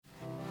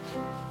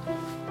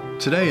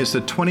Today is the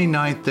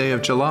 29th day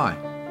of July,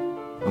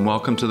 and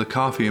welcome to the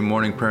Coffee and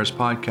Morning Prayers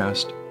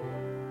podcast.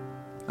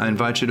 I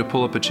invite you to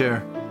pull up a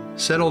chair,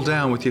 settle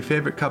down with your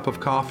favorite cup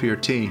of coffee or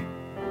tea,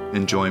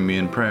 and join me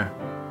in prayer.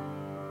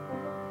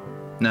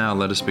 Now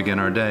let us begin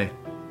our day.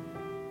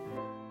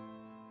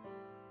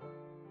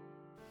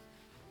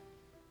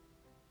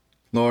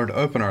 Lord,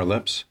 open our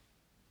lips,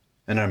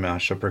 and our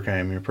mouth shall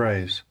proclaim your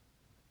praise.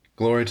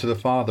 Glory to the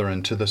Father,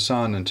 and to the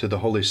Son, and to the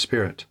Holy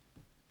Spirit,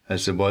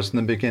 as it was in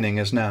the beginning,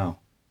 is now,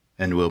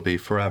 and will be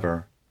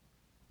forever.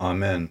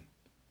 Amen.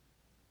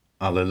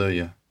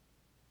 Alleluia.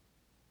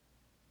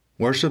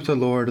 Worship the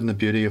Lord in the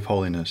beauty of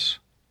holiness.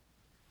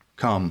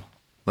 Come,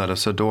 let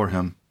us adore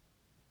him.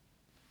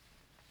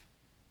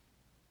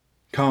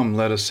 Come,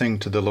 let us sing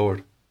to the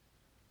Lord.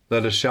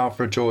 Let us shout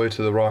for joy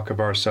to the rock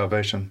of our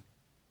salvation.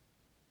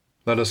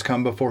 Let us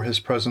come before his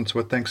presence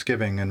with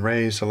thanksgiving and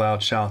raise a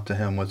loud shout to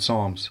him with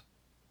psalms.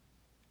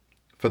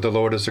 For the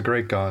Lord is a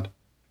great God,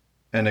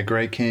 and a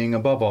great King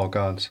above all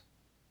gods.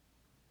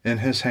 In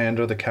his hand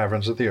are the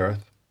caverns of the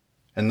earth,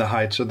 and the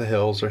heights of the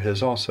hills are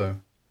his also.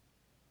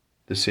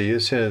 The sea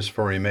is his,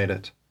 for he made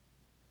it,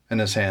 and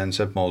his hands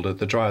have molded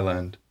the dry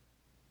land.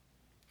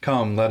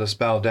 Come, let us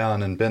bow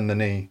down and bend the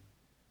knee,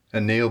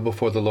 and kneel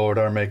before the Lord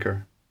our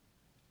Maker.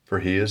 For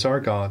he is our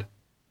God,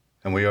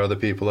 and we are the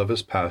people of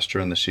his pasture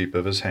and the sheep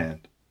of his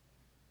hand.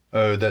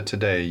 Oh, that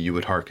today you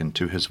would hearken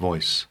to his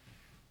voice.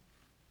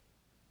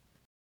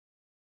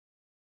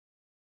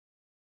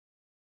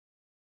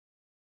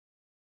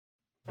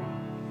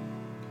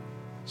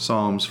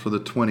 Psalms for the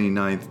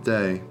 29th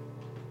day.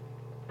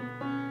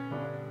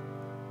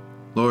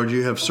 Lord,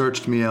 you have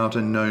searched me out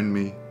and known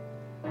me.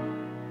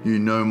 You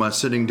know my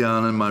sitting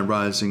down and my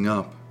rising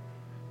up.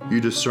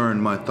 You discern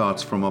my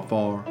thoughts from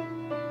afar.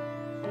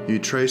 You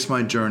trace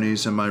my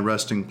journeys and my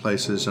resting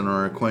places and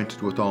are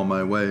acquainted with all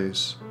my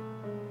ways.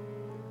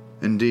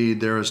 Indeed,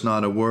 there is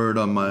not a word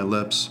on my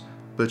lips,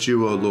 but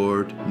you, O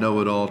Lord, know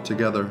it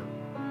altogether.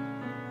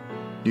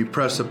 You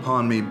press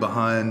upon me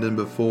behind and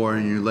before,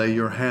 and you lay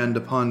your hand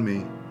upon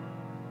me.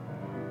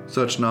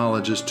 Such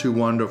knowledge is too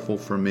wonderful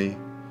for me.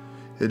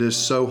 It is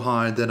so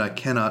high that I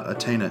cannot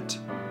attain it.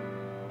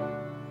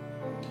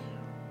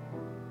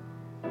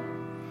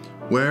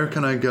 Where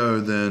can I go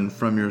then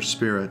from your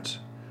spirit?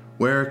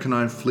 Where can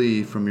I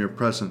flee from your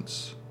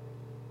presence?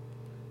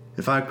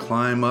 If I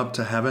climb up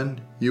to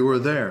heaven, you are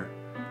there.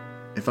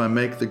 If I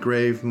make the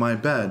grave my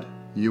bed,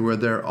 you are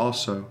there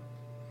also.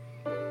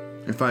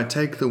 If I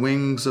take the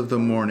wings of the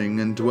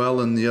morning and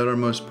dwell in the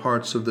uttermost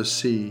parts of the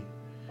sea,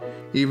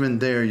 even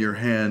there your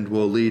hand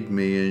will lead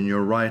me, and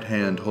your right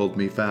hand hold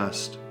me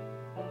fast.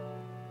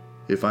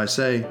 If I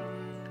say,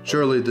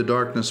 surely the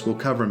darkness will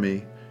cover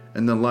me,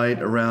 and the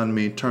light around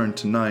me turn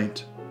to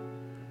night.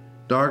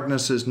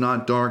 Darkness is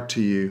not dark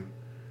to you,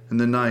 and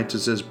the night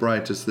is as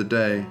bright as the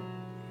day.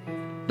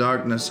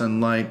 Darkness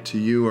and light to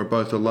you are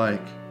both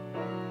alike.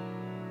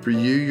 For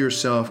you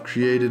yourself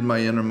created my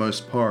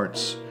innermost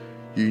parts.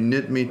 You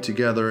knit me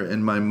together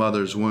in my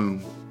mother's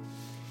womb.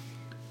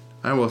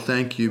 I will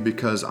thank you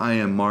because I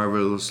am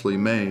marvelously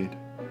made.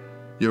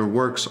 Your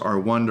works are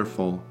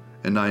wonderful,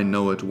 and I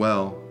know it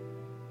well.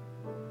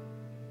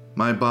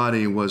 My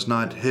body was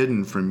not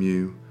hidden from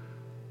you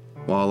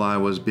while I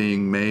was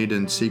being made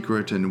in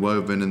secret and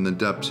woven in the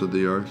depths of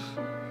the earth.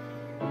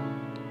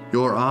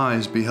 Your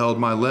eyes beheld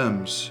my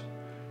limbs,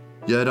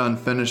 yet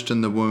unfinished in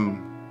the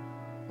womb.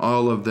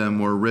 All of them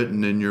were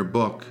written in your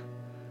book.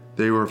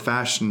 They were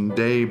fashioned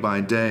day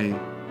by day,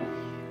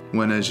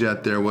 when as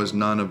yet there was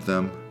none of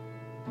them.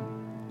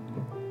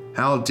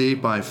 How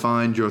deep I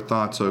find your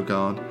thoughts, O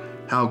God!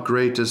 How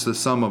great is the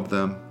sum of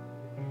them!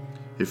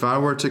 If I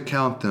were to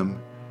count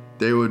them,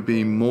 they would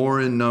be more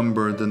in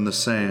number than the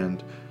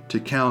sand. To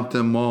count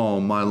them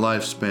all, my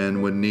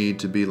lifespan would need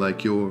to be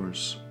like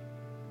yours.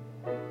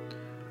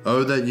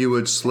 Oh, that you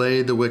would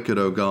slay the wicked,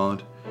 O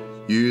God!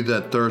 You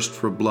that thirst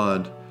for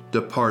blood,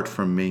 depart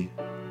from me.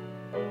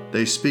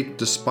 They speak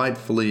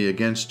despitefully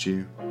against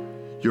you.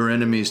 Your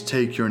enemies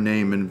take your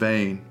name in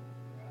vain.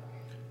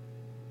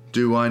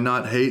 Do I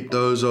not hate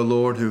those, O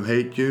Lord, who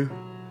hate you?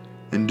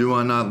 And do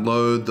I not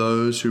loathe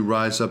those who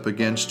rise up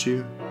against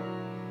you?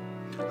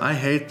 I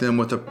hate them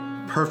with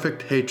a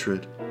perfect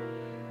hatred.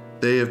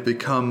 They have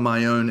become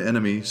my own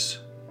enemies.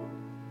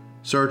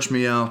 Search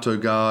me out, O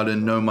God,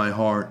 and know my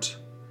heart.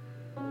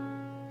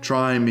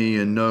 Try me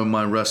and know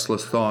my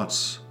restless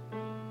thoughts.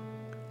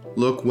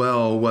 Look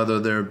well whether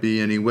there be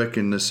any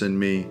wickedness in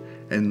me,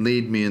 and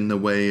lead me in the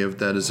way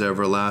that is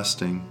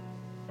everlasting.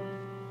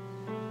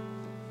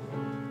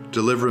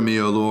 Deliver me,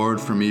 O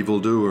Lord, from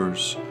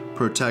evildoers.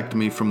 Protect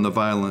me from the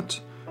violent,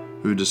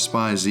 who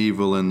despise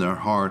evil in their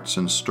hearts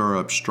and stir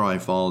up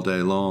strife all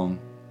day long.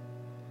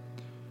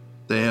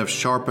 They have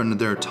sharpened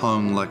their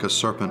tongue like a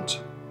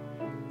serpent.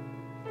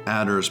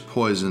 Adder's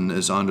poison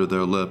is under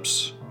their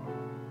lips.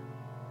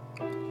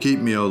 Keep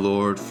me, O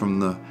Lord,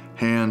 from the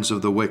hands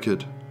of the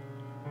wicked.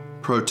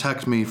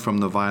 Protect me from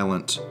the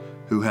violent,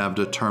 who have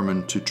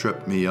determined to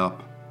trip me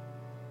up.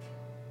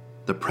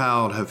 The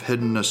proud have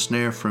hidden a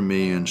snare for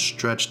me and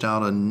stretched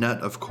out a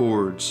net of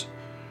cords.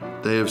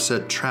 They have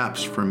set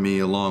traps for me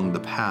along the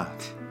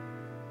path.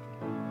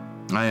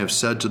 I have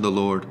said to the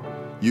Lord,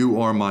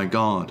 "You are my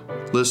God.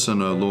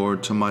 Listen, O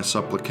Lord, to my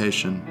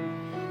supplication.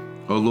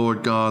 O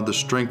Lord God, the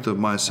strength of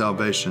my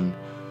salvation,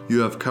 you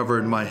have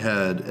covered my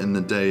head in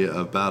the day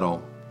of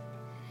battle.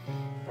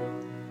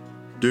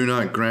 Do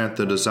not grant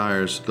the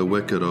desires of the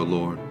wicked, O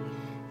Lord,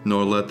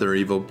 nor let their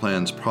evil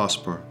plans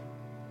prosper.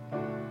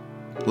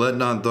 Let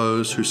not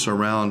those who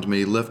surround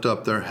me lift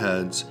up their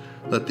heads.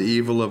 Let the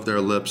evil of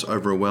their lips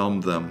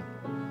overwhelm them.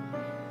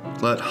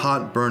 Let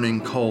hot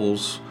burning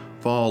coals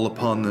fall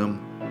upon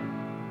them.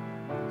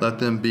 Let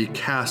them be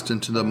cast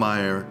into the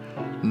mire,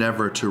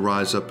 never to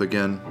rise up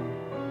again.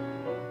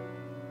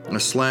 A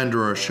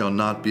slanderer shall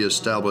not be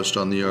established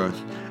on the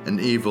earth, and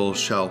evil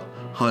shall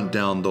hunt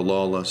down the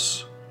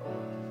lawless.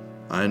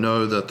 I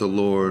know that the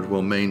Lord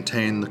will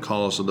maintain the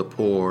cause of the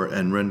poor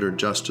and render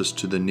justice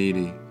to the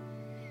needy.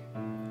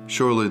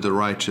 Surely the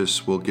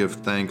righteous will give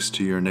thanks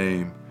to your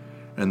name,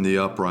 and the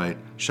upright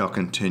shall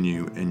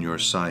continue in your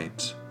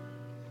sight.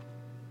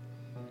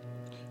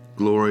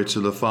 Glory to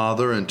the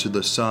Father, and to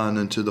the Son,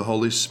 and to the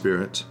Holy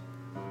Spirit,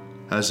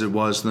 as it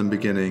was in the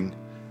beginning,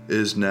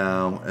 is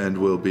now, and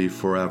will be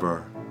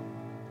forever.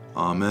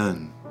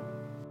 Amen.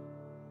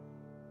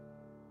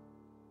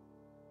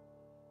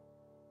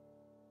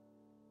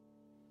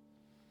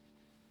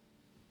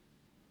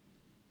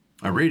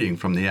 A reading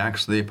from the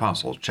Acts of the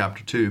Apostles,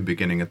 chapter 2,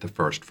 beginning at the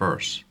first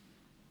verse.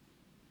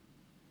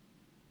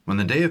 When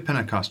the day of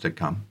Pentecost had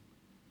come,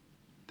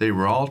 they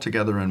were all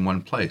together in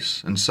one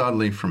place, and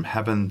suddenly from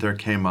heaven there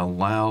came a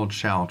loud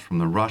shout from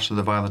the rush of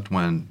the violent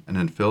wind, and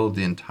it filled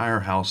the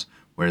entire house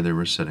where they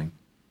were sitting.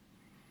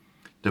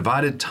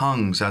 Divided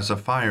tongues as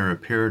of fire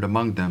appeared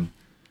among them,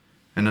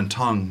 and a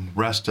tongue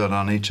rested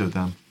on each of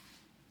them.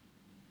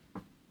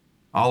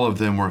 All of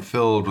them were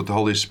filled with the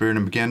Holy Spirit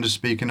and began to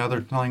speak in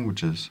other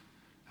languages,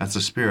 as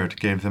the Spirit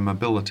gave them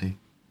ability.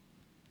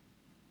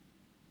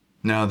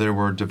 Now there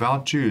were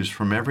devout Jews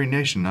from every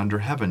nation under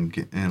heaven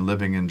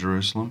living in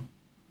Jerusalem.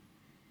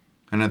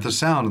 And at the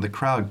sound of the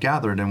crowd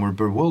gathered and were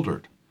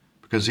bewildered,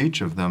 because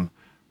each of them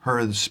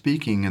heard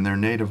speaking in their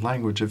native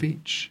language of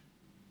each.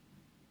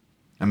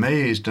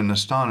 Amazed and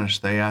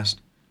astonished, they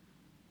asked,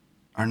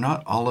 "Are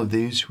not all of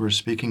these who are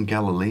speaking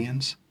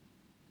Galileans?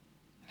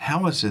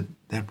 How is it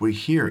that we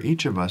hear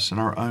each of us in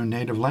our own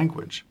native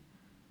language?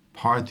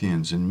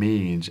 Parthians and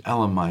Medes,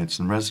 Elamites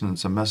and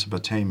residents of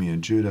Mesopotamia,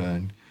 Judah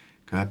and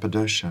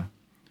Cappadocia,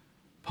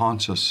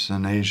 Pontus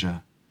and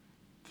Asia,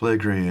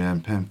 Phrygia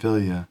and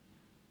Pamphylia,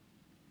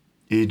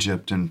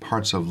 Egypt and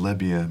parts of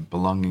Libya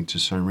belonging to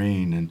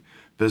Cyrene, and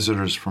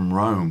visitors from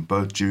Rome,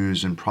 both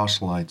Jews and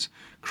proselytes,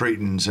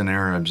 Cretans and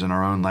Arabs in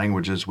our own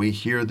languages, we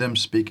hear them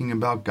speaking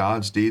about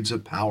God's deeds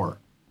of power."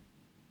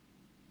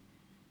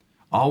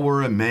 All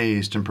were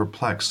amazed and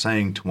perplexed,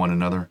 saying to one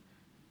another,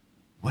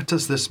 "What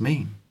does this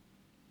mean?"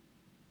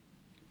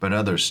 But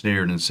others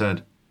sneered and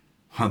said,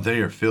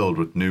 "They are filled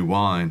with new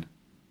wine."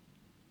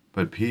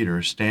 But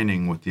Peter,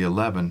 standing with the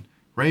 11,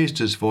 raised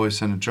his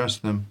voice and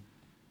addressed them,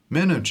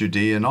 "Men of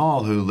Judea and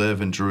all who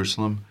live in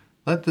Jerusalem,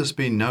 let this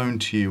be known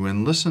to you,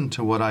 and listen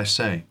to what I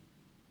say.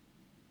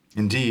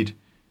 Indeed,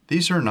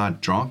 these are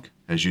not drunk,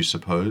 as you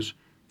suppose,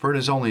 for it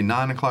is only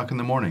 9 o'clock in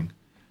the morning.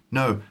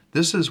 No,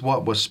 this is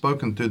what was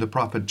spoken through the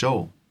prophet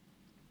Joel.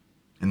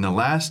 In the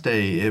last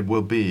day it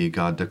will be,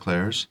 God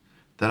declares,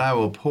 that I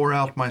will pour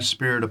out my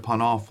Spirit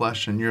upon all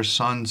flesh, and your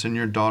sons and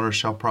your daughters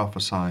shall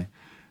prophesy,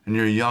 and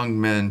your young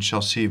men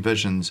shall see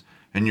visions,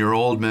 and your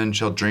old men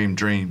shall dream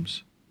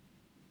dreams.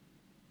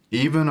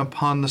 Even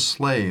upon the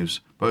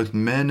slaves, both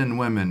men and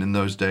women, in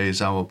those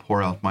days I will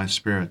pour out my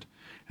Spirit,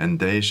 and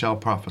they shall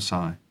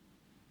prophesy.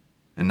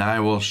 And I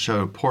will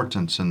show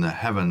portents in the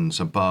heavens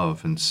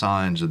above and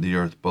signs of the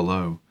earth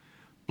below,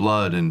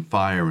 blood and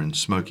fire and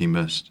smoky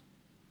mist.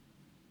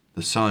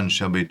 The sun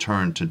shall be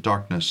turned to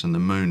darkness and the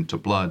moon to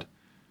blood,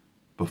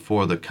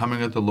 before the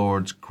coming of the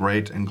Lord's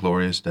great and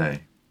glorious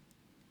day.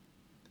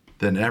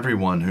 Then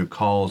everyone who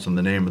calls on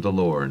the name of the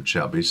Lord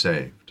shall be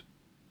saved."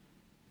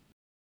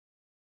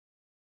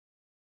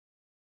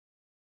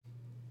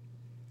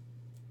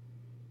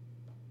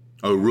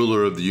 O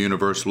ruler of the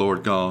universe,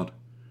 Lord God,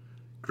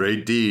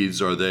 great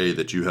deeds are they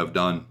that you have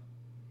done,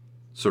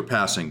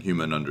 surpassing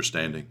human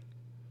understanding.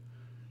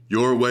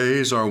 Your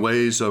ways are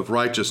ways of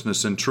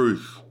righteousness and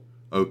truth,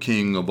 O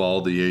King of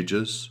all the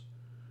ages.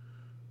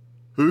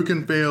 Who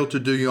can fail to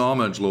do you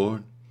homage,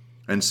 Lord,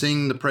 and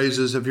sing the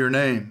praises of your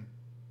name?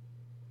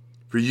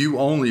 For you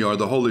only are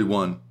the Holy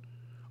One.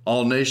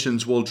 All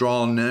nations will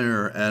draw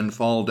near and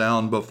fall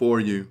down before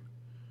you,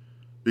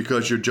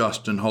 because your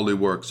just and holy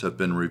works have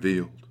been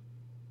revealed.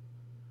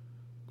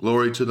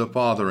 Glory to the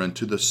Father, and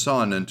to the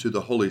Son, and to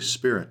the Holy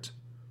Spirit,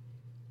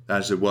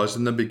 as it was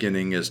in the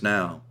beginning, is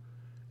now,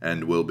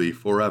 and will be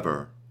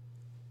forever.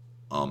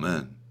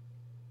 Amen.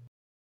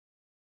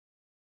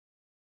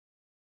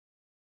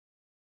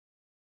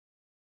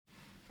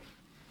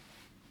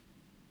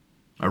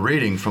 A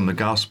reading from the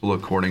Gospel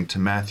according to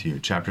Matthew,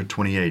 chapter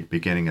 28,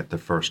 beginning at the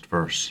first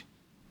verse.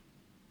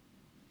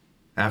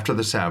 After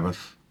the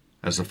Sabbath,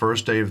 as the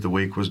first day of the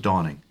week was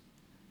dawning,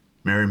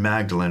 Mary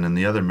Magdalene and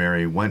the other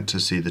Mary went to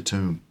see the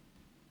tomb.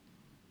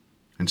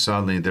 And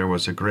suddenly there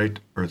was a great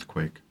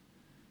earthquake.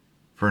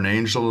 For an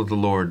angel of the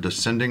Lord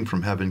descending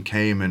from heaven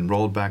came and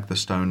rolled back the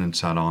stone and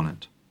sat on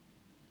it.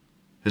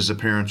 His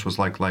appearance was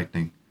like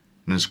lightning,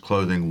 and his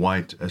clothing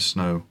white as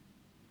snow.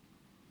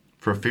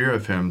 For fear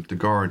of him, the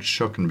guards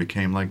shook and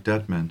became like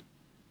dead men.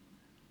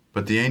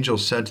 But the angel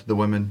said to the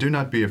women, "Do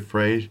not be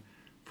afraid,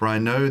 for I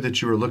know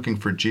that you are looking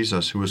for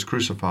Jesus who was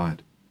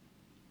crucified.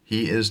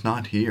 He is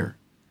not here,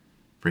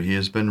 for he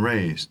has been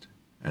raised,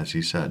 as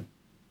he said.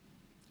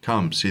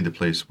 Come, see the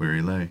place where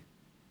he lay.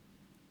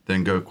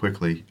 Then go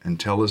quickly and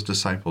tell his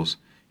disciples,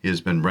 he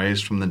has been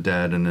raised from the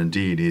dead, and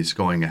indeed he is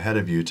going ahead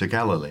of you to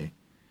Galilee.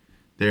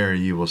 There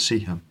you will see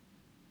him."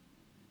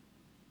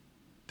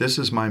 This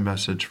is my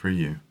message for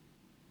you.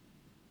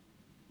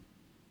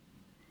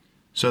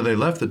 So they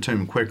left the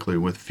tomb quickly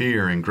with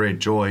fear and great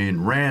joy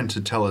and ran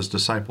to tell his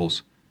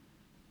disciples.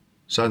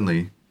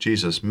 Suddenly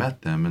Jesus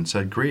met them and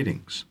said,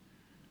 "Greetings."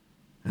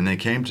 And they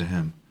came to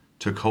him,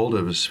 took hold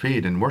of his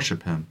feet, and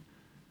worshipped him.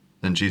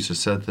 Then Jesus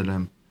said to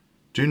them,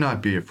 "Do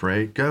not be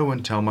afraid. Go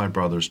and tell my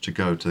brothers to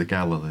go to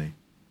Galilee.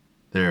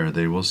 There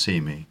they will see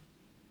me."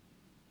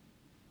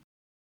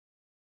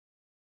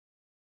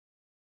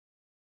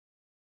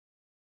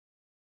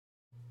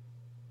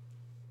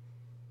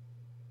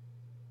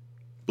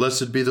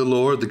 Blessed be the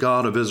Lord, the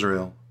God of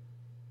Israel.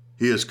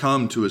 He has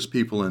come to his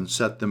people and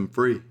set them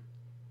free.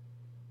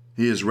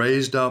 He has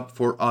raised up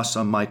for us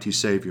a mighty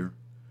Savior,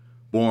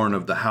 born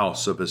of the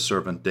house of his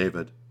servant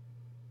David.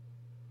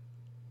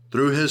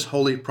 Through his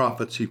holy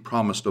prophets he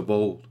promised of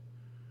old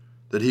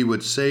that he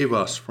would save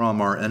us from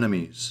our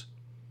enemies,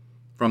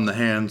 from the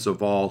hands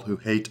of all who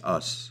hate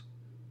us.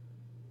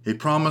 He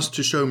promised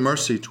to show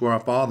mercy to our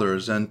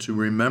fathers and to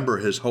remember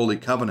his holy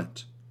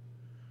covenant.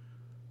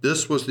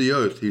 This was the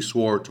oath he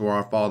swore to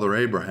our father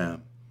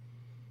Abraham,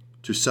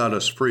 to set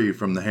us free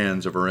from the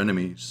hands of our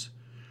enemies,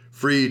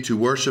 free to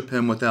worship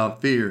him without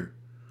fear,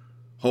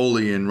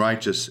 holy and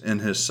righteous in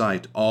his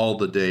sight all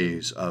the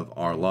days of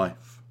our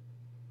life.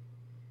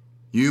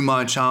 You,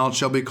 my child,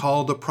 shall be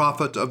called the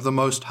prophet of the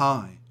Most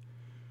High,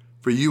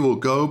 for you will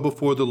go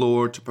before the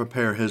Lord to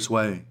prepare his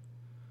way,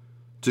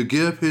 to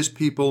give his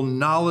people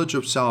knowledge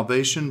of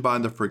salvation by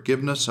the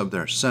forgiveness of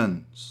their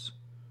sins.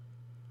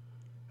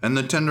 And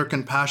the tender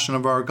compassion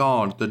of our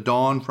God, the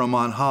dawn from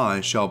on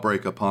high, shall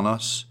break upon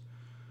us,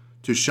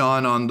 to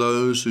shine on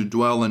those who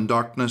dwell in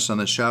darkness and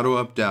the shadow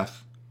of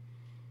death,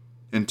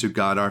 and to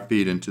guide our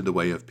feet into the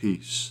way of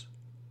peace.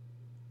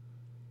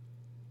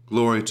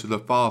 Glory to the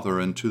Father,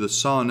 and to the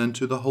Son, and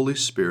to the Holy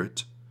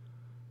Spirit,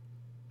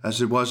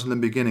 as it was in the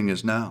beginning,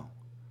 is now,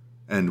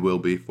 and will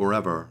be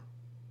forever.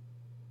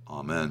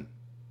 Amen.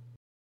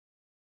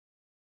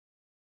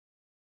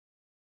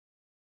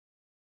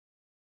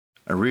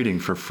 A reading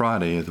for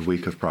Friday of the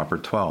week of Proper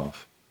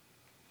 12.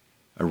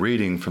 A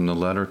reading from the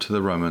letter to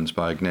the Romans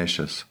by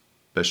Ignatius,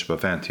 Bishop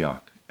of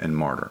Antioch and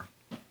martyr.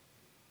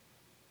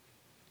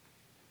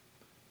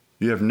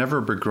 You have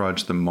never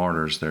begrudged the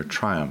martyrs their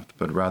triumph,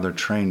 but rather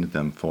trained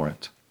them for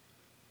it.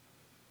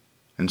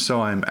 And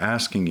so I am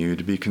asking you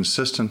to be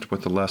consistent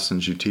with the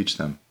lessons you teach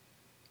them.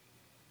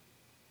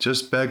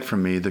 Just beg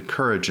from me the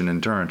courage and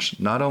endurance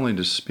not only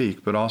to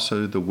speak, but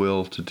also the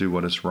will to do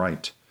what is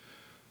right,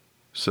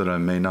 so that I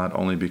may not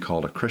only be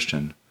called a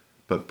Christian,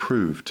 but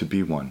prove to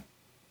be one.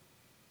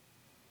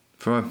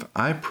 For if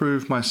I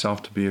prove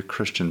myself to be a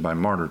Christian by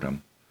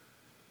martyrdom,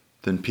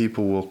 then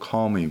people will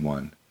call me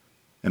one,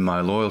 and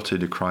my loyalty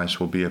to Christ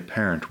will be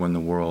apparent when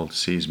the world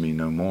sees me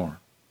no more.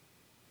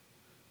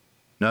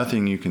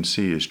 Nothing you can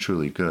see is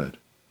truly good,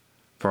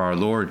 for our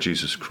Lord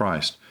Jesus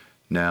Christ,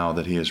 now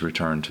that he has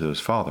returned to his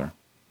Father,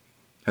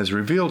 has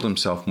revealed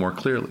himself more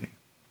clearly.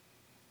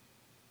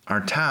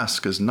 Our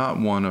task is not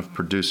one of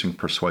producing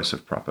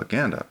persuasive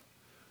propaganda.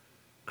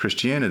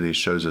 Christianity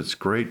shows its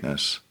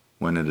greatness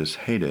when it is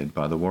hated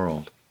by the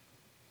world.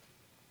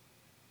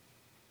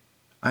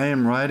 I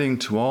am writing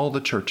to all the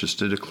churches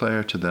to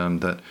declare to them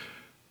that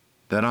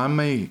I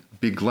may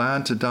be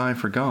glad to die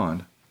for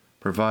God,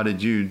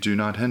 provided you do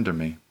not hinder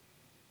me.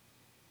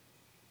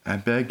 I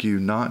beg you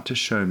not to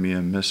show me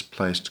a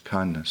misplaced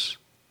kindness.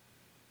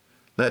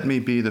 Let me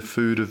be the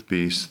food of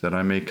beasts, that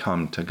I may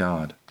come to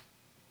God.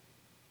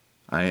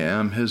 I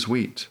am his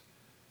wheat,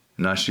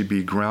 and I should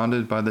be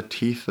grounded by the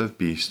teeth of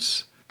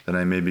beasts, that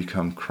I may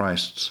become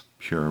Christ's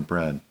pure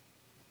bread.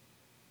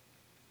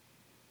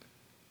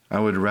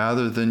 I would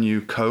rather than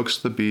you coax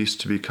the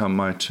beast to become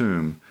my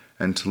tomb,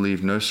 and to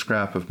leave no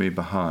scrap of me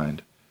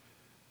behind,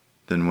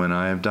 than when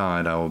I have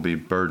died I will be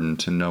burdened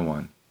to no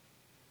one.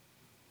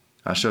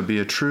 I shall be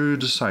a true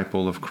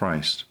disciple of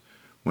Christ,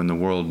 when the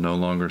world no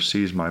longer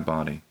sees my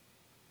body.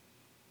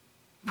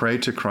 Pray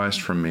to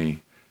Christ for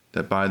me,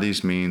 that by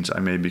these means I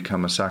may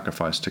become a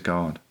sacrifice to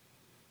God.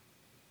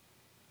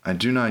 I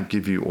do not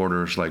give you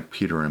orders like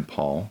Peter and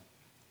Paul.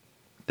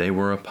 They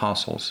were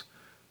apostles.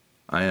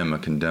 I am a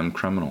condemned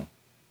criminal.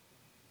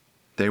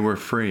 They were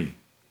free.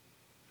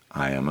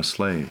 I am a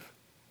slave.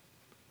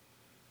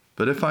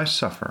 But if I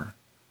suffer,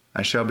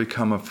 I shall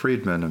become a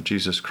freedman of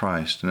Jesus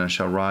Christ, and I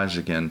shall rise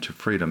again to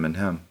freedom in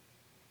him.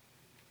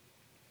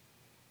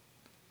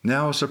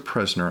 Now as a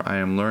prisoner, I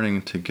am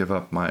learning to give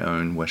up my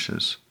own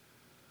wishes.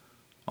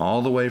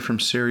 All the way from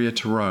Syria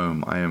to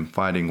Rome, I am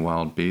fighting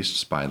wild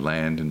beasts by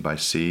land and by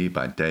sea,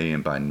 by day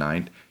and by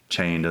night,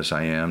 chained as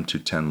I am to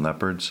 10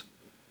 leopards.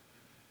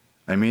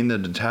 I mean the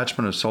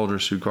detachment of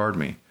soldiers who guard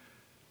me.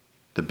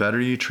 The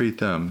better you treat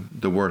them,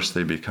 the worse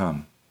they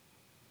become.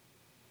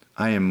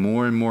 I am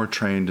more and more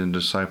trained in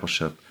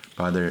discipleship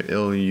by their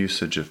ill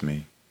usage of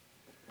me,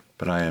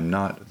 but I am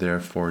not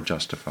therefore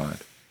justified.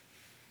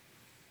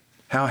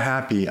 How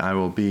happy I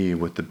will be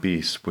with the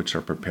beasts which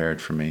are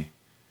prepared for me.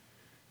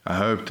 I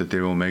hope that they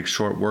will make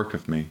short work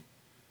of me.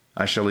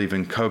 I shall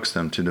even coax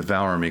them to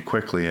devour me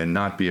quickly and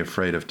not be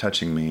afraid of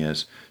touching me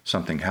as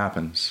something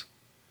happens.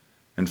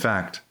 In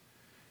fact,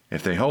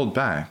 if they hold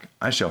back,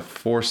 I shall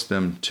force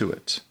them to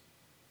it.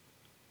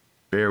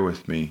 Bear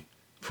with me,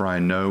 for I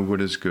know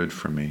what is good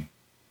for me.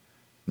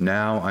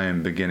 Now I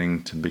am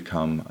beginning to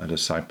become a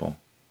disciple.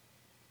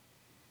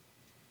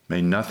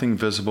 May nothing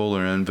visible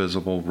or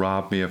invisible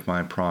rob me of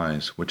my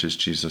prize, which is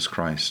Jesus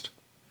Christ.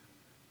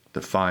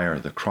 The fire,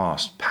 the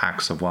cross,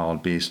 packs of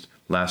wild beasts,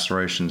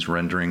 lacerations,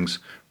 renderings,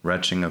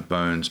 retching of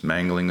bones,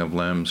 mangling of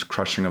limbs,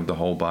 crushing of the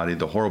whole body,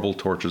 the horrible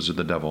tortures of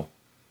the devil.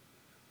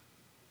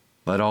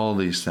 Let all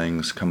these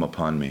things come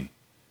upon me,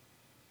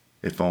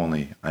 if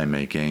only I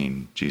may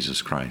gain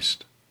Jesus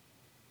Christ.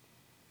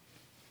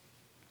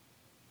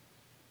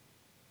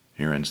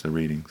 Here ends the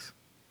readings.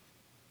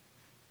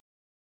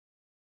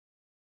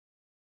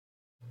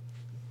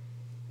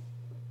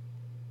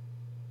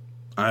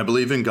 I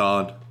believe in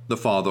God, the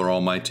Father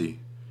Almighty,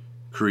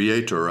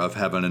 creator of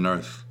heaven and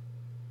earth.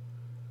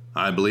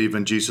 I believe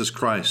in Jesus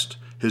Christ,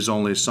 his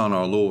only Son,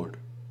 our Lord.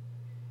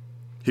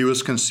 He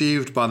was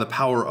conceived by the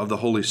power of the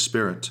Holy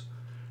Spirit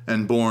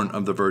and born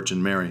of the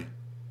Virgin Mary,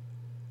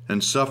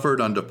 and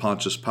suffered under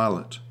Pontius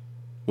Pilate,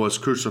 was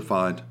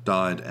crucified,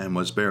 died, and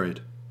was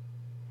buried.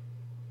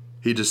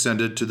 He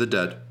descended to the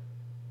dead.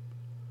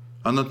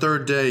 On the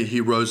third day he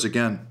rose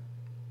again.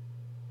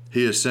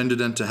 He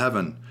ascended into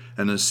heaven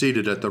and is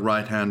seated at the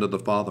right hand of the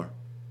Father.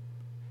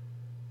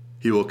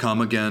 He will come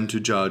again to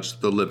judge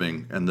the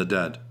living and the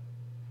dead.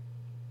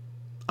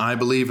 I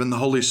believe in the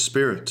Holy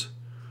Spirit,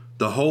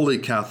 the Holy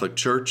Catholic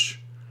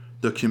Church,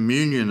 the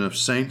communion of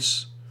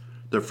saints,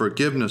 the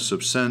forgiveness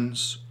of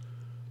sins,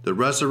 the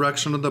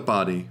resurrection of the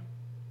body,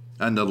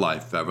 and the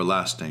life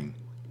everlasting.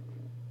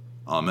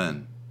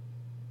 Amen.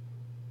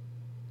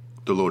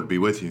 The Lord be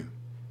with you,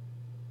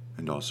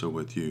 and also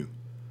with you.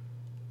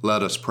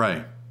 Let us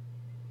pray.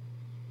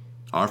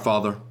 Our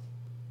Father,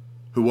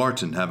 who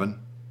art in heaven,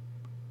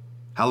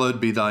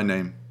 hallowed be thy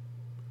name.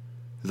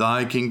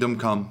 Thy kingdom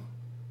come,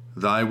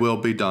 thy will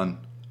be done,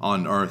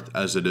 on earth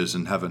as it is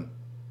in heaven.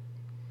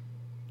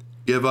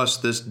 Give us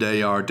this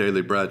day our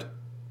daily bread,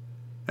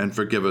 and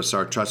forgive us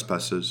our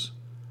trespasses,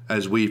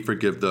 as we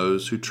forgive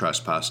those who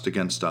trespass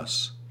against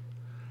us.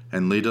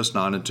 And lead us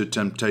not into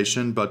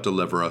temptation, but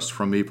deliver us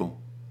from evil.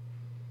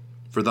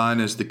 For thine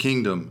is the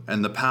kingdom,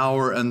 and the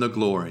power, and the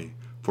glory,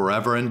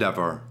 forever and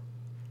ever.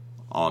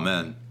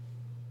 Amen.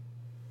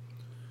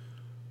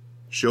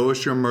 Show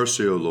us your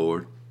mercy, O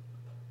Lord,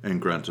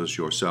 and grant us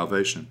your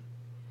salvation.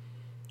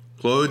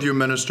 Clothe your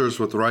ministers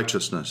with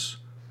righteousness.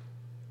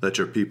 Let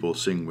your people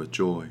sing with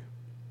joy.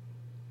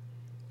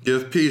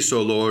 Give peace,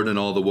 O Lord, in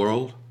all the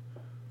world,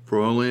 for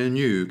only in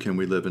you can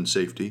we live in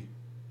safety.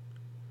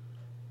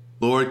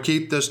 Lord,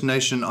 keep this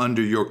nation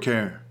under your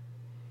care,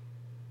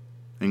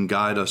 and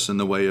guide us in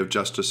the way of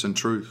justice and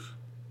truth.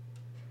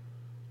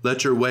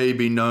 Let your way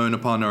be known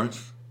upon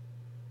earth,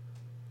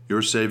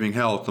 your saving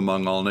health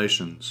among all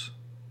nations.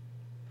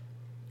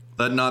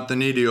 Let not the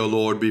needy, O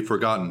Lord, be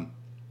forgotten,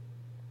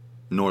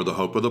 nor the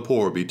hope of the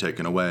poor be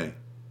taken away.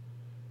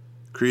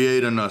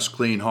 Create in us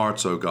clean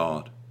hearts, O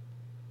God,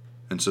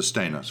 and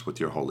sustain us with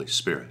your Holy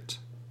Spirit.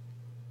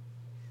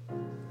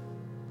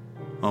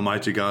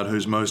 Almighty God,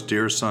 whose most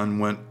dear Son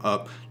went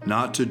up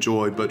not to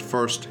joy, but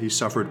first he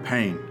suffered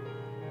pain,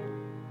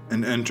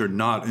 and entered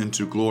not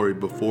into glory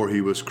before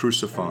he was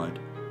crucified,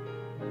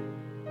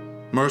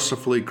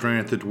 mercifully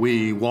grant that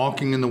we,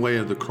 walking in the way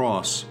of the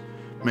cross,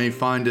 may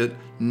find it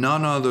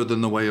none other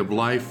than the way of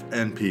life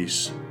and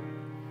peace.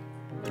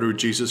 Through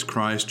Jesus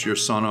Christ, your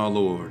Son, our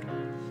Lord.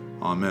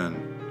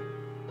 Amen.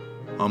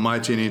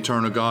 Almighty and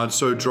eternal God,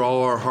 so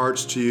draw our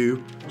hearts to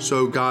you,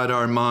 so guide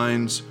our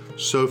minds,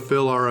 so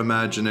fill our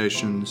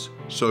imaginations,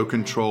 so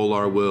control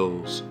our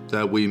wills,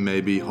 that we may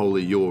be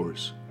wholly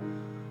yours,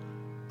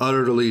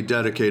 utterly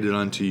dedicated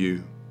unto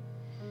you.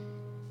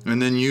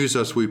 And then use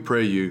us, we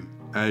pray you,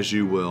 as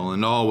you will,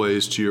 and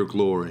always to your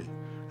glory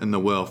and the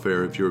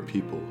welfare of your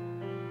people.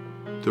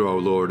 Through our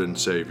Lord and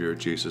Savior,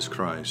 Jesus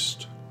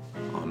Christ.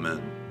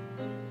 Amen.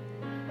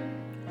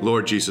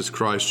 Lord Jesus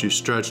Christ, you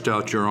stretched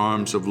out your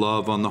arms of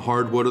love on the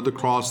hard wood of the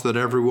cross that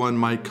everyone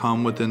might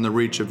come within the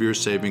reach of your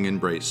saving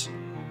embrace.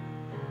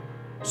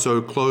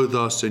 So clothe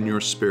us in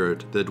your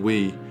Spirit, that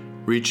we,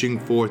 reaching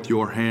forth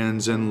your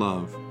hands in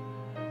love,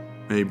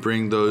 may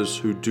bring those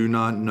who do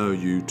not know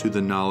you to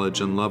the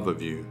knowledge and love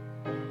of you.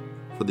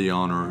 for the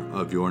honor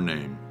of your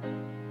name.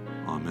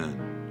 Amen.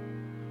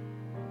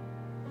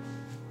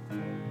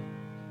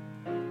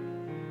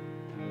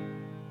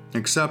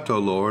 Accept, O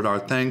Lord, our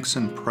thanks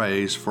and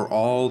praise for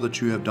all that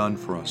you have done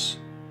for us.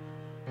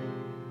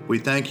 We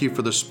thank you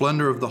for the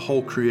splendor of the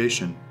whole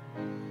creation,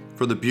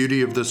 for the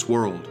beauty of this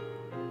world,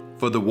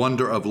 for the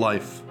wonder of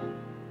life,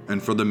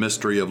 and for the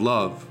mystery of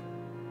love.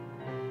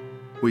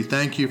 We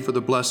thank you for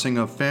the blessing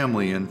of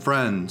family and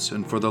friends,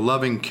 and for the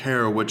loving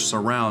care which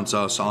surrounds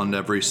us on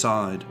every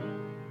side.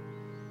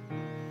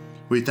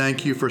 We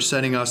thank you for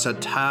setting us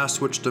at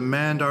tasks which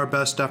demand our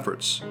best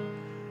efforts,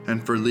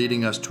 and for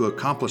leading us to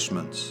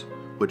accomplishments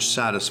which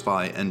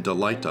satisfy and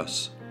delight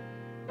us.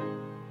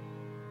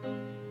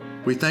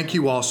 We thank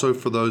you also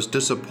for those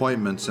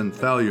disappointments and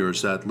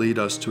failures that lead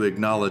us to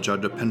acknowledge our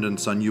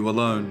dependence on you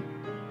alone.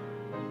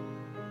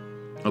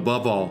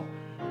 Above all,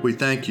 we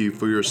thank you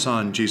for your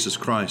Son, Jesus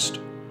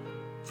Christ,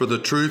 for the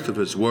truth of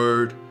his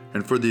word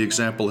and for the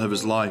example of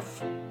his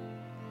life,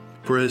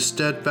 for his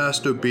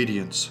steadfast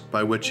obedience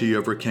by which he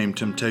overcame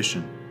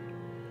temptation,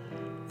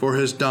 for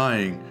his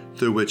dying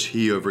through which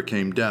he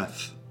overcame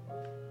death,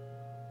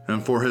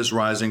 and for his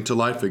rising to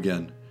life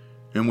again,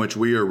 in which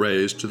we are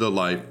raised to the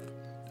life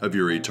of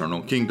your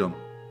eternal kingdom.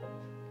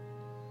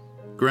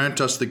 Grant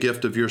us the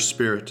gift of your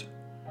Spirit,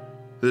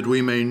 that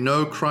we may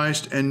know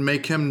Christ and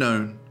make him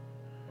known,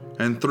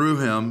 and through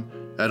him,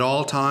 at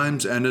all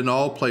times and in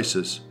all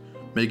places,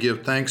 may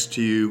give thanks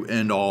to you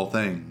in all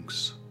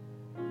things.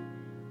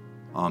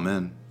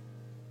 Amen.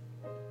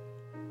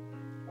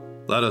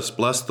 Let us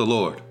bless the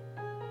Lord.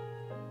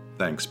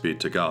 Thanks be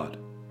to God.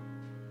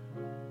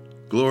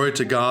 Glory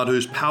to God,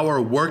 whose power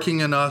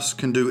working in us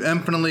can do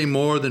infinitely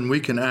more than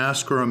we can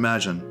ask or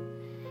imagine.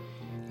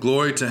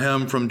 Glory to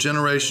him from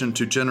generation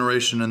to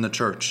generation in the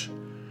church,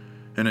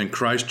 and in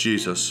Christ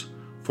Jesus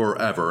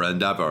forever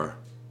and ever.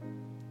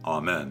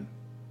 Amen.